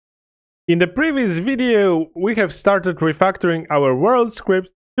In the previous video, we have started refactoring our world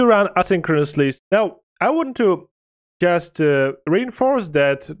script to run asynchronously. Now, I want to just reinforce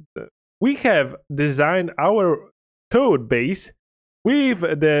that we have designed our code base with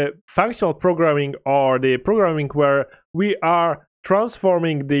the functional programming, or the programming where we are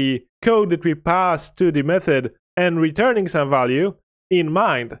transforming the code that we pass to the method and returning some value in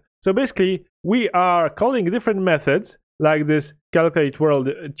mind. So basically, we are calling different methods like this calculate world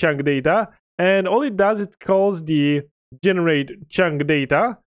chunk data, and all it does, it calls the generate chunk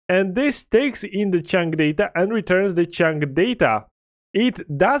data, and this takes in the chunk data and returns the chunk data. It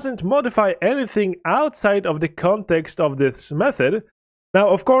doesn't modify anything outside of the context of this method. Now,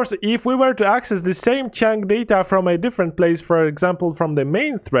 of course, if we were to access the same chunk data from a different place, for example from the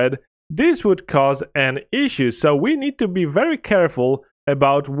main thread, this would cause an issue. So we need to be very careful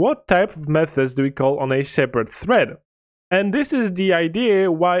about what type of methods do we call on a separate thread. And this is the idea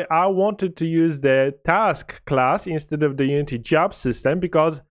why I wanted to use the task class instead of the Unity job system,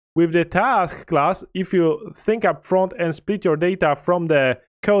 because with the task class, if you think up front and split your data from the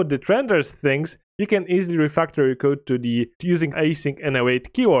code that renders things, you can easily refactor your code to using async and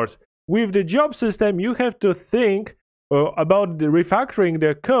await keywords. With the job system, you have to think about the refactoring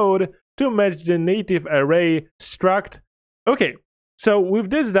the code to match the native array struct. Okay, so with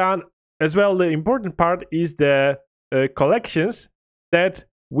this done, as well, the important part is the collections, that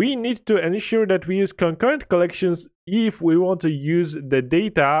we need to ensure that we use concurrent collections if we want to use the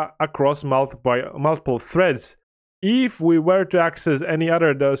data across multiple threads. If we were to access any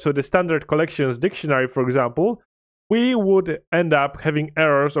other, so the standard collections dictionary, for example, we would end up having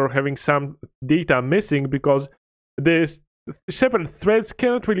errors or having some data missing, because the separate threads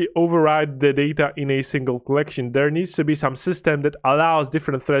cannot really override the data in a single collection. There needs to be some system that allows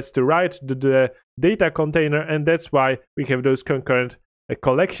different threads to write to the data container, and that's why we have those concurrent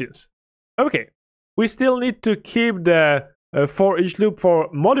collections. Okay, we still need to keep the for each loop for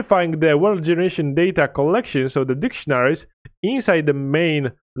modifying the world generation data collection, so the dictionaries, inside the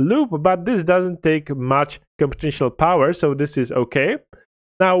main loop, but this doesn't take much computational power, so this is okay.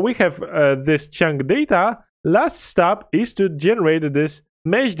 Now we have this chunk data. Last step is to generate this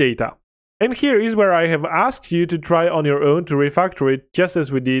mesh data. And here is where I have asked you to try on your own to refactor it, just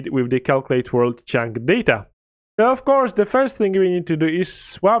as we did with the calculate world chunk data. So of course, the first thing we need to do is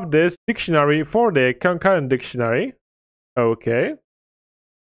swap this dictionary for the concurrent dictionary. Okay.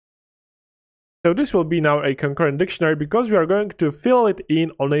 So this will be now a concurrent dictionary, because we are going to fill it in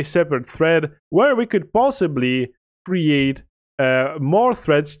on a separate thread where we could possibly create more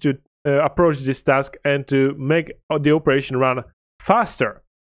threads to approach this task and to make the operation run faster.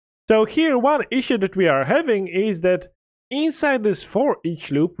 So here, one issue that we are having is that inside this for each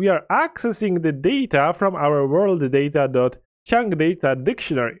loop, we are accessing the data from our world data.chunkData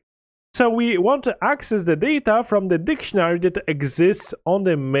dictionary. So we want to access the data from the dictionary that exists on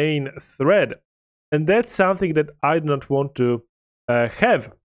the main thread. And that's something that I do not want to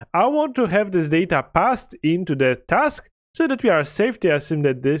have. I want to have this data passed into the task, so that we are safe to assume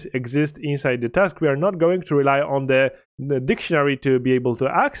that this exists inside the task. We are not going to rely on the dictionary to be able to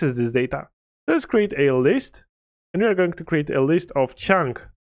access this data. Let's create a list, and we are going to create a list of chunk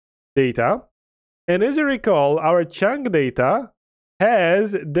data. And as you recall, our chunk data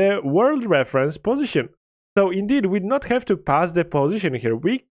has the world reference position. So indeed, we do not have to pass the position here.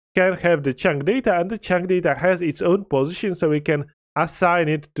 We can have the chunk data, and the chunk data has its own position, so we can assign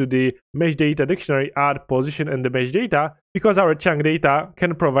it to the mesh data dictionary, add position and the mesh data, because our chunk data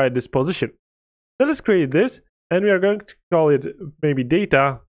can provide this position. So let's create this, and we are going to call it maybe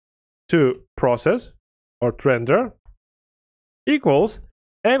data to process or to render equals.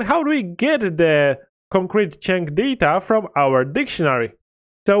 And how do we get the concrete chunk data from our dictionary?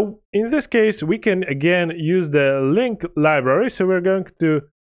 So in this case, we can again use the link library. So we're going to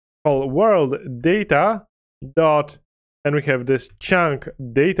call world data dot, and we have this chunk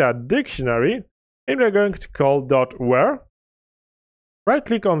data dictionary, and we're going to call .where. Right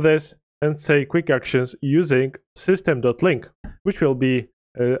click on this and say quick actions using system.link, which will be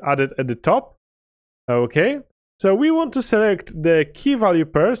added at the top. Okay, so we want to select the key value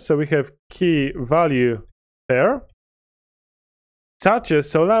pairs, so we have key value pair, such as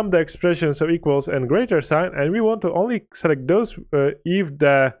so lambda expression, so equals and greater sign, and we want to only select those if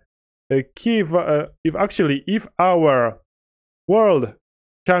the if our world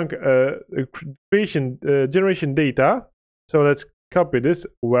chunk generation data, so let's copy this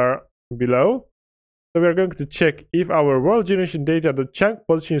where below. So we're going to check if our world generation data, the chunk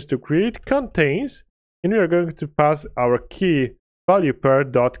positions to create contains, and we are going to pass our key value pair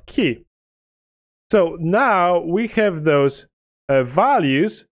dot key. So now we have those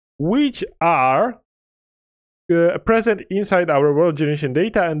values which are present inside our world generation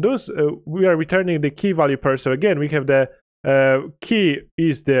data, and those we are returning the key value pair. So again, we have the key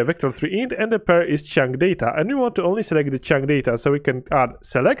is the vector3 int and the pair is chunk data, and we want to only select the chunk data, so we can add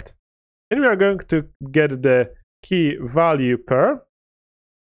select, and we are going to get the key value pair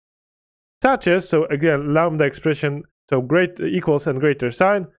such as, so again, lambda expression, so great equals and greater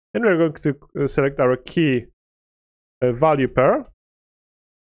sign, and we're going to select our key value pair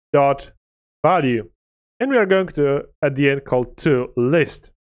dot value, and we are going to at the end call to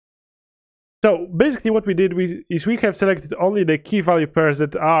list. So basically what we did is we have selected only the key value pairs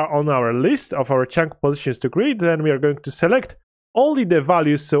that are on our list of our chunk positions to create. Then we are going to select only the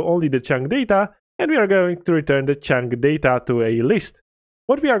values, so only the chunk data, and we are going to return the chunk data to a list.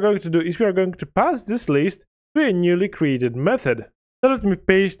 What we are going to do is we are going to pass this list to a newly created method. So let me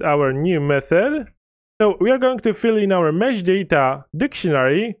paste our new method. So we are going to fill in our mesh data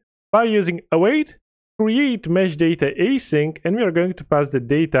dictionary by using await create mesh data async, and we are going to pass the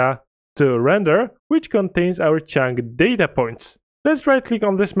data to render, which contains our chunk data points. Let's right click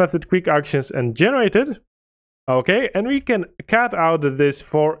on this method, quick actions, and generate it. Okay, and we can cut out this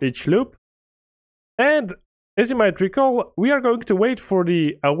for each loop. And as you might recall, we are going to wait for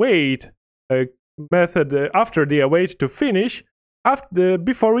the await method after the await to finish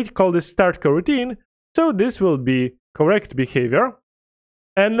before we call the start coroutine. So this will be correct behavior.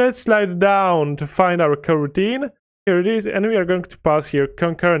 And let's slide down to find our coroutine. Here it is, and we are going to pass here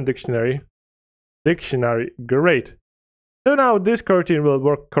concurrent dictionary. Great. So now this coroutine will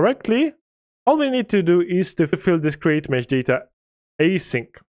work correctly. All we need to do is to fill this create mesh data async.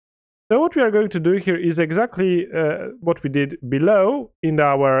 So what we are going to do here is exactly what we did below in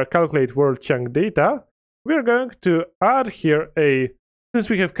our calculate world chunk data. We are going to add here since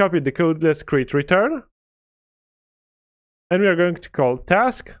we have copied the code, let's create return. And we are going to call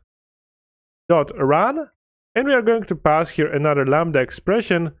task.run. And we are going to pass here another lambda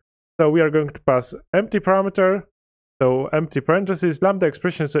expression. So we are going to pass empty parameter, so empty parentheses, lambda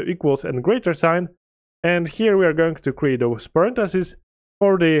expression, so equals and greater sign. And here we are going to create those parentheses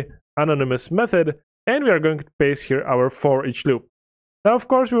for the anonymous method, and we are going to paste here our for each loop. Now, of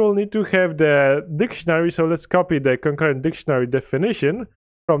course, we will need to have the dictionary, so let's copy the concurrent dictionary definition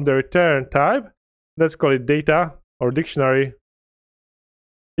from the return type. Let's call it data or dictionary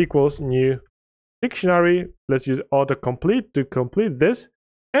equals new dictionary. Let's use autocomplete to complete this.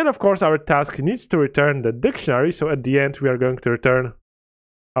 And of course, our task needs to return the dictionary, so at the end we are going to return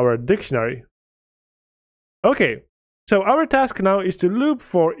our dictionary. Okay, so our task now is to loop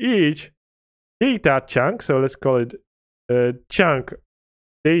for each data chunk, so let's call it chunk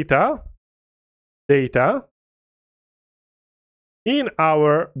data in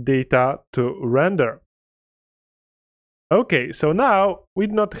our data to render. Okay, so now we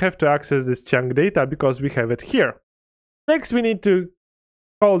do not have to access this chunk data because we have it here. Next, we need to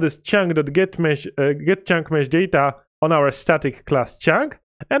call this chunk.getChunkMeshData on our static class chunk.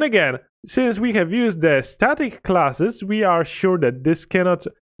 And again, since we have used the static classes, we are sure that this cannot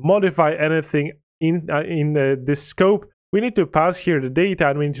modify anything in this scope. We need to pass here the data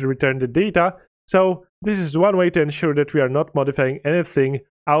and we need to return the data. So this is one way to ensure that we are not modifying anything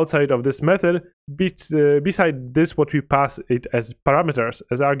outside of this method, beside this what we pass it as parameters,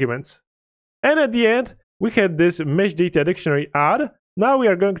 as arguments. And at the end, we had this mesh data dictionary add. Now we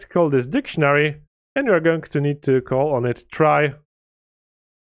are going to call this dictionary, and we are going to need to call on it try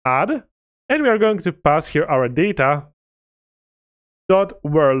add, and we are going to pass here our data dot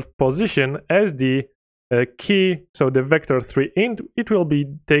world position as the key, so the vector3 int. It will be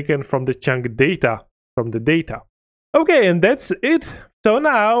taken from the chunk data, from the data. Okay, and that's it. So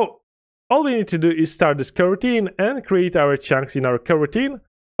now all we need to do is start this coroutine and create our chunks in our coroutine.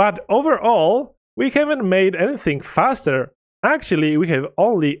 But overall, we haven't made anything faster. Actually, we have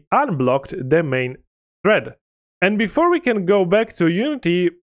only unblocked the main thread. And before we can go back to Unity,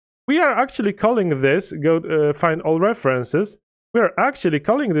 we are actually calling this, find all references. We are actually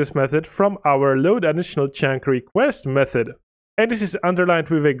calling this method from our load additional chunk request method. And this is underlined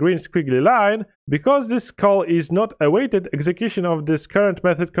with a green squiggly line because this call is not awaited. Execution of this current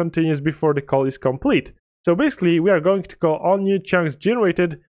method continues before the call is complete. So basically, we are going to call all new chunks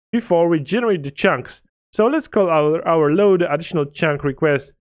generated before we generate the chunks. So let's call our load additional chunk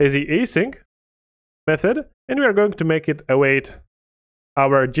request as the async method, and we are going to make it await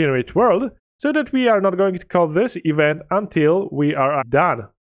our generate world, so that we are not going to call this event until we are done.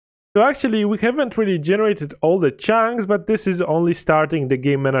 So actually, we haven't really generated all the chunks, but this is only starting the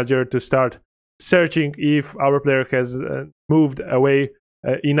game manager to start searching if our player has moved away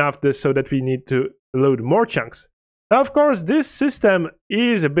enough so that we need to load more chunks. Now, of course, this system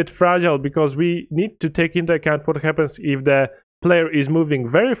is a bit fragile because we need to take into account what happens if the player is moving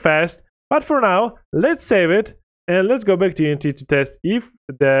very fast. But for now, let's save it and let's go back to Unity to test if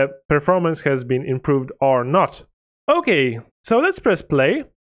the performance has been improved or not. Okay, so let's press play.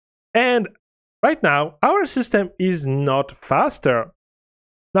 And right now, our system is not faster.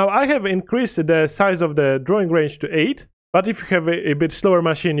 Now, I have increased the size of the drawing range to 8, but if you have a bit slower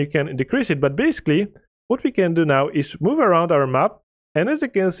machine, you can decrease it. But basically, what we can do now is move around our map, and as you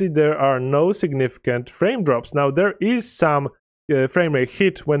can see, there are no significant frame drops. Now, there is some frame rate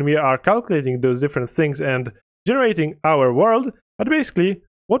hit when we are calculating those different things and generating our world, but basically,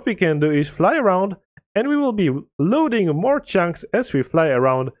 what we can do is fly around, and we will be loading more chunks as we fly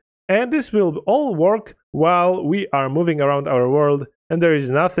around, and this will all work while we are moving around our world, and there is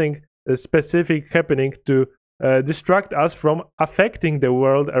nothing specific happening to distract us from affecting the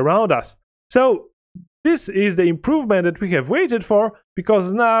world around us. So this is the improvement that we have waited for,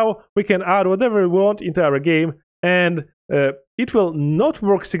 because now we can add whatever we want into our game, and it will not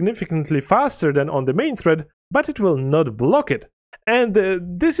work significantly faster than on the main thread, but it will not block it. And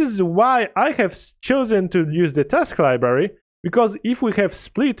this is why I have chosen to use the task library, because if we have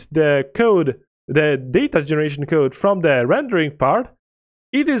split the code, the data generation code from the rendering part,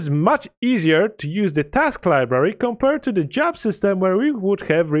 it is much easier to use the task library compared to the job system, where we would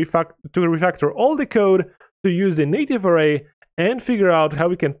have to refactor all the code to use the native array and figure out how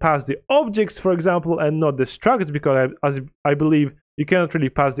we can pass the objects, for example, and not the structs, because as I believe you cannot really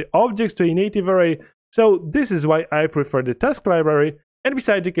pass the objects to a native array. So this is why I prefer the task library, and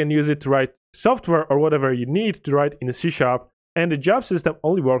besides you can use it to write software or whatever you need to write in C#, and the job system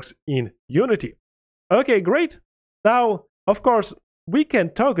only works in Unity. Okay, great. Now, of course, we can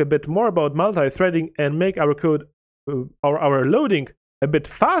talk a bit more about multi-threading and make our code or our loading a bit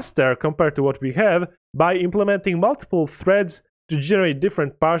faster compared to what we have by implementing multiple threads to generate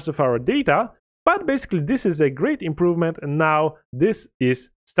different parts of our data. But basically, this is a great improvement, and now this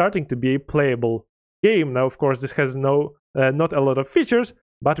is starting to be a playable game. Now, of course, this has not a lot of features,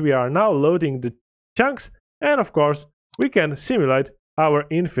 but we are now loading the chunks, and of course, we can simulate our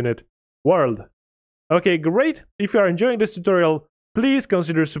infinite world. Okay, great. If you are enjoying this tutorial, please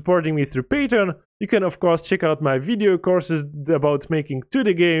consider supporting me through Patreon. You can, of course, check out my video courses about making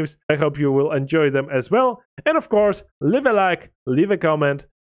 2D games. I hope you will enjoy them as well. And of course, leave a like, leave a comment.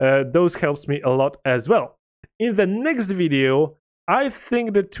 Those helps me a lot as well. In the next video, I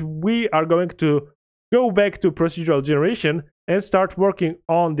think that we are going to go back to procedural generation and start working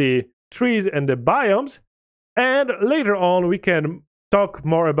on the trees and the biomes. And later on, we can talk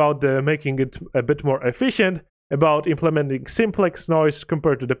more about making it a bit more efficient, about implementing simplex noise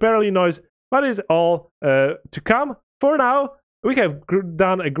compared to the parallel noise, but it's all to come. For now, we have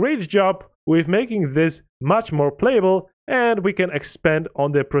done a great job with making this much more playable, and we can expand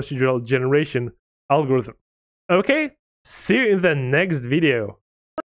on the procedural generation algorithm. Okay, see you in the next video.